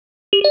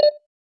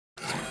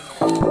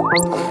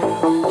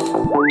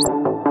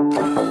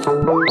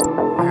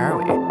Where are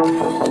we?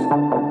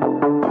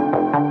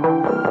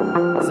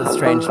 It's a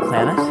strange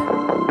planet.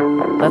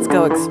 Let's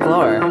go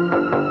explore.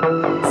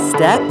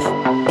 Step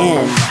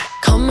in.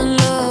 Common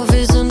love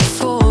isn't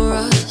for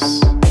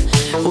us.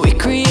 We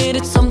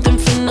created something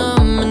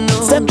phenomenal.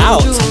 Step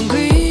out.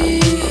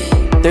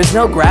 There's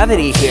no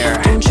gravity here.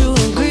 Don't you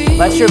agree?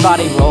 Let your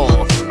body roll.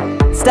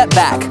 Step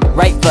back,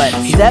 right foot,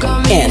 step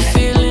in.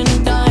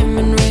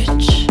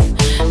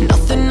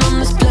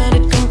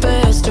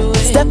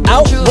 Step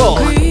out, roll.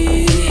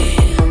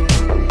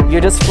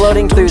 You're just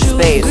floating through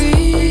space.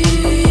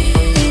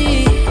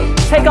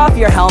 Take off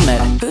your helmet.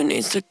 Who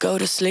needs to go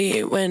to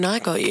sleep when I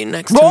got you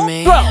next Roll, to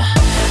me? throw. All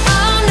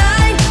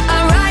night,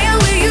 I ride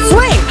with you.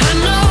 Swing. I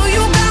know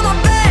you got my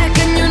back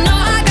and you know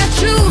I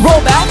got you.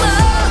 Roll back.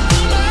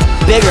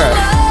 Bigger.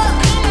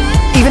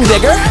 Even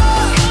bigger.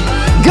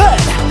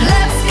 Good.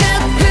 Let's get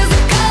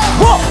physical.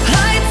 Whoa.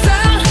 Lights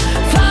out,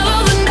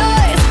 follow the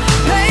noise.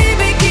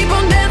 Baby, keep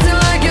on dancing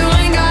like you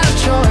ain't got a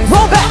choice.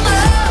 Roll back.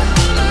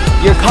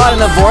 You're caught in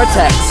the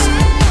vortex.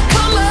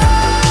 Come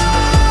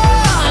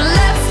on,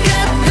 let's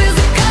get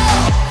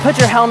physical. Put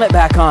your helmet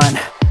back on.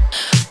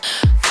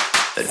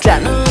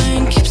 Step.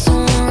 Adrenaline keeps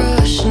on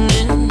rushing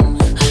in.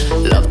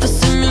 Love the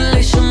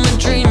simulation we're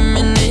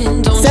dreaming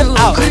in. Don't Step you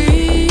out.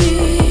 agree?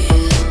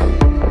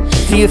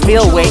 Do you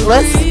feel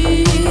weightless?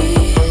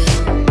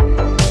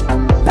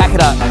 Back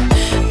it up. I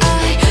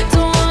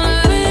don't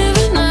wanna live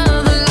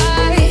another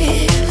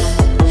life,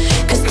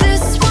 'cause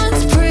this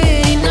one's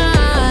pretty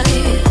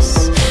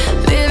nice.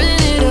 Living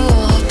it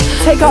up.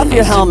 Take off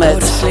your Go helmet.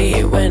 to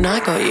sleep when I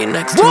got you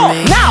next to Roll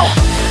me. now.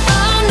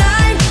 All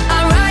night, I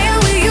ride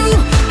with you.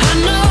 I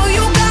know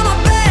you got my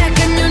back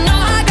and you know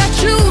I got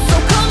you. So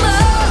come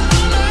up,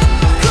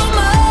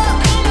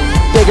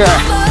 Bigger.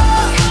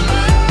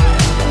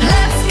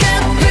 let's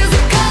get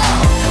physical.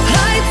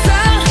 Lights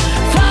out,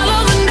 follow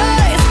the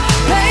noise.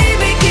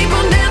 Baby, keep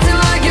on dancing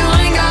like you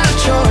ain't got a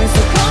choice.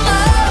 So come on,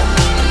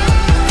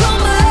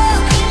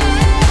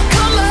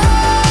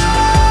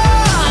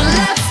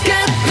 let's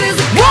get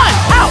physical. Run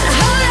out.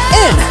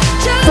 In.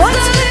 Front.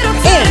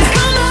 In.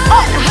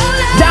 Up.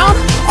 Down.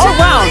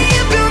 Around.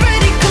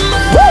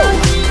 Woo.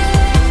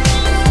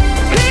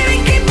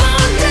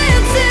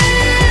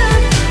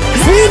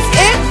 Squeeze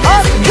it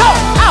up. Go.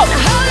 Out.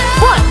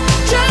 Front.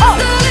 Up.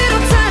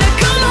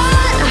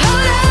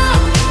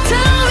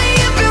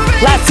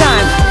 Last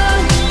time.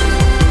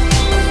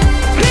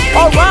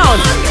 Around.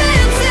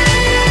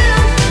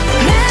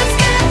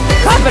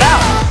 Clap it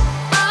out.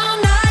 All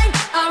night,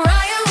 I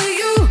ride with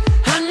you.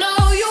 I know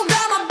you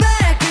got my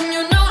back and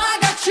you know I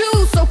got you.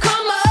 So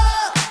come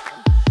up.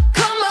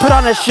 Put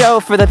on a show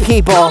for the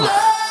people.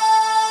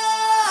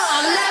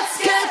 Let's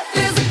get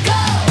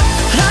physical.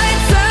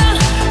 Lights out,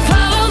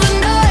 follow the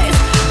noise.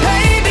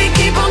 Baby,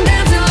 keep on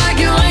dancing like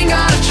you ain't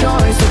got a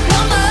choice. So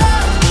come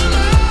up.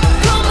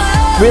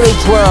 Really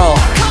twirl.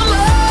 Come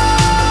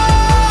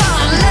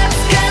on, let's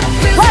get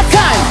physical. Last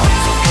time.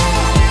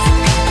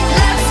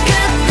 Let's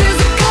get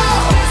physical.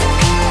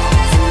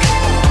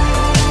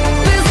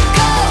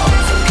 Physical.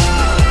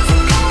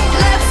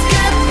 Let's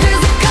get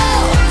physical.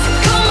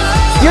 Come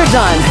on. You're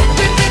done.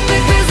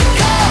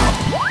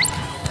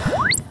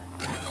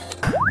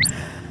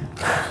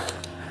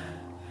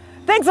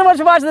 Thanks so much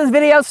for watching this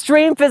video.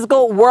 Stream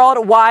Physical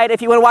worldwide.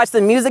 If you want to watch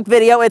the music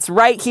video, it's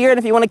right here. And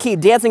if you want to keep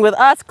dancing with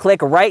us,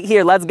 click right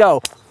here. Let's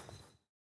go.